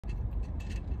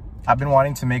I've been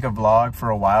wanting to make a vlog for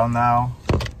a while now.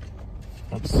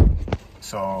 Oops.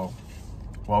 So,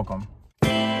 welcome.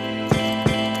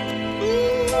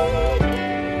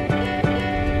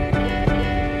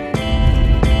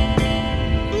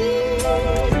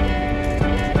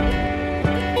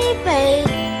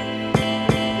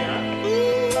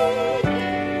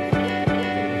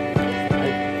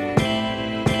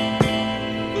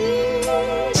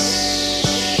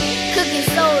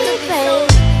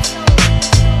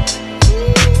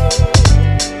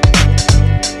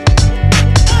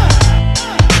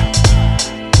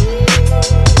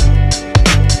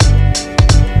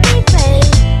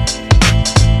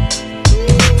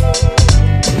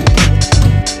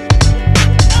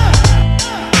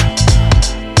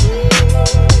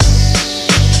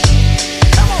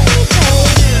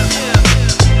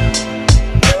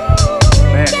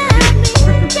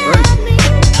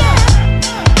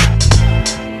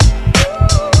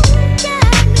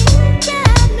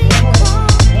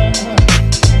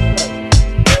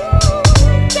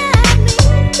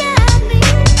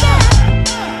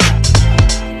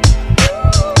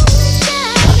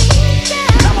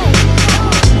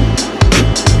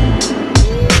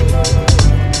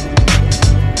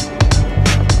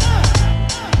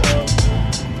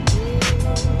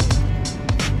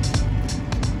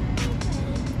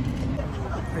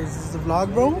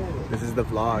 Vlog, bro. This is the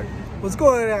vlog. What's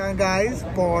going on, guys?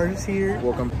 Barrzzz here.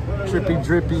 Welcome. Trippy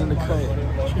Drippy in the cut.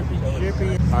 Trippy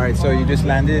Drippy. All right, so you just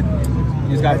landed. You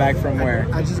just got back from where?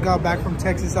 I just got back from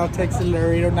Texas, South Texas,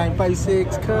 Laredo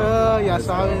 956. Ya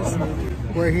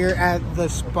sabes. We're here at the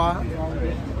spot.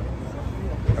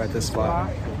 We're at the spot.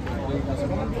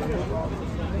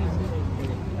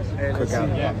 Hey,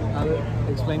 Cookout. Yeah.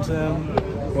 Explain to them.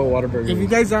 Well, Whataburger. If you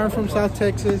guys aren't from South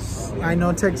Texas, I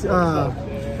know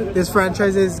this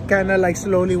franchise is kind of like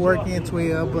slowly working its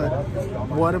way up, but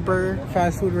Whataburger,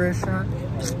 fast food restaurant,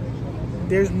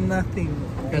 there's nothing.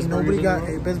 There's nobody got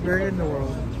a best burger in the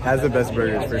world. Has the best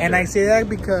burgers for And sure. I say that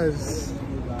because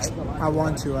I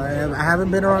want to. I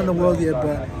haven't been around the world yet,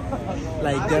 but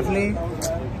like definitely,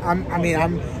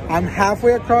 I'm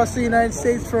halfway across the United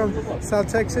States from South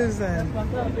Texas, and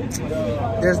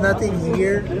there's nothing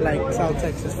here like South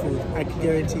Texas food. I can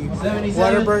guarantee you.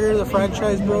 Whataburger, the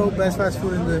franchise, bro, best fast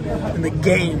food in the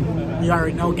game. You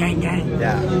already know, gang.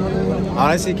 Yeah.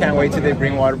 Honestly, can't wait till they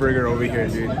bring Whataburger over here,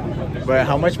 dude. But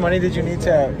how much money did you need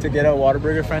to get a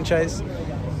Whataburger franchise?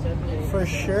 For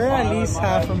sure, at least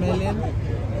 $500,000.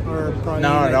 Or probably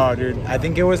No, dude. I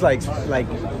think it was like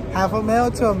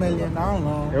 $500,000 to $1 million. I don't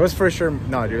know. It was for sure.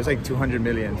 No, dude, it was like 200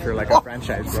 million for like a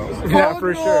franchise, bro. Yeah,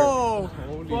 for sure.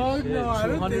 Fuck no, I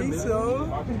don't think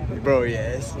so. Bro,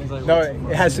 yes. No,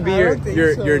 it has to be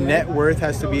your net worth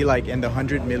has to be like in the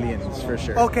 100 millions for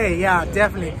sure. Okay, yeah,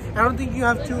 definitely. I don't think you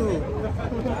have to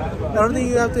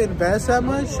invest that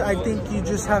much. I think you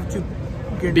just have to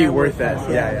be worth that.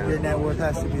 Yeah. Your net worth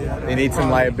has to be that. They need some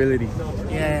liability.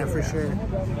 Yeah, for sure.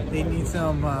 They need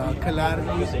some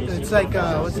collateral. It's like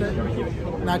what's it?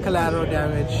 Not collateral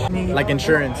damage. Like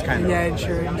insurance, kind of. Yeah,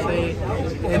 insurance.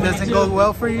 It doesn't go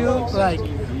well for you. Like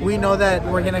we know that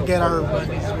we're gonna get our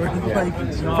money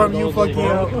from you fucking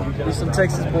up. We're some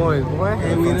Texas boys, boy.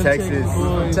 And we from Texas.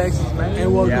 From Texas, man.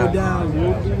 And we'll go down.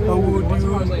 What we'll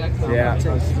do. Yeah.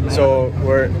 So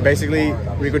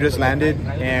Rico just landed,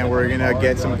 and we're gonna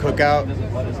get some cookout,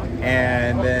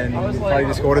 and then probably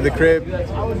just go to the crib,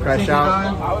 crash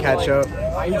out, catch up.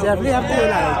 We definitely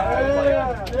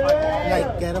have to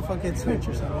like get a fucking switch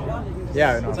or something.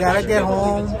 Yeah. No, gotta get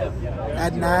home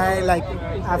at night, like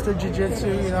after jiu-jitsu,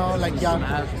 you know, like y'all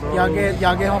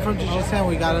get home from jiu-jitsu and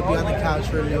we gotta be on the couch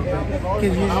for a little bit. Cause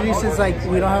usually since like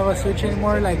we don't have a switch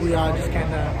anymore, like we all just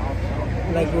kinda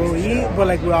like we'll eat, but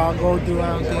like we all go do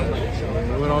our own thing.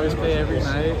 We would always play every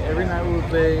night. Every night we would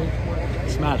play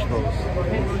Smash Bros.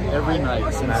 Every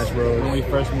night. Smash Bros. When we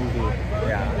first moved here.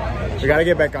 Yeah. We gotta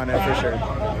get back on it for sure.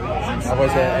 How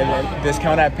was it?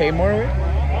 Discount at Paymore?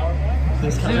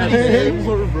 Discount at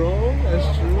Paymore, bro.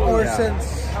 That's true. Or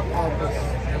since August.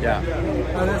 Yeah.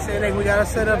 I was gonna say like we gotta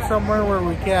set up somewhere where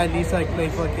we can at least like play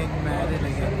fucking Madden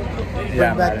again.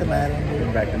 Bring back the Madden, dude.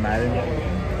 Bring back the Madden.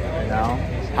 Right now.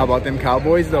 How about them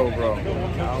Cowboys though, bro?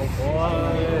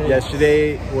 Cowboys.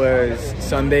 Yesterday was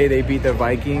Sunday. They beat the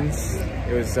Vikings.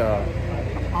 It was I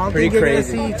don't pretty think you're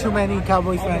crazy. gonna see too many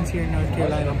Cowboys fans here in North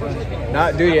Carolina,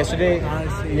 but Dude, yesterday,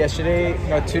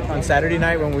 honestly. on Saturday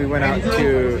night when we went out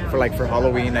for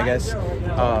Halloween, I guess,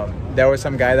 there was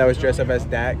some guy that was dressed up as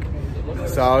Dak.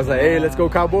 So I was like, hey, let's go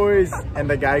Cowboys. And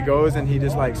the guy goes and he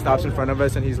just like stops in front of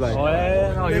us and he's like, Oh,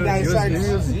 yeah, no, he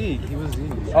was Zeke.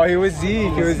 oh, he was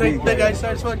Zeke. He was Zeke. The guy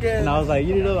starts fucking. And I was like,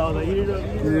 eat it up. Eat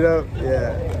it up.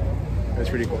 Yeah. It was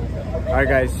pretty cool. All right,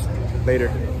 guys. Later.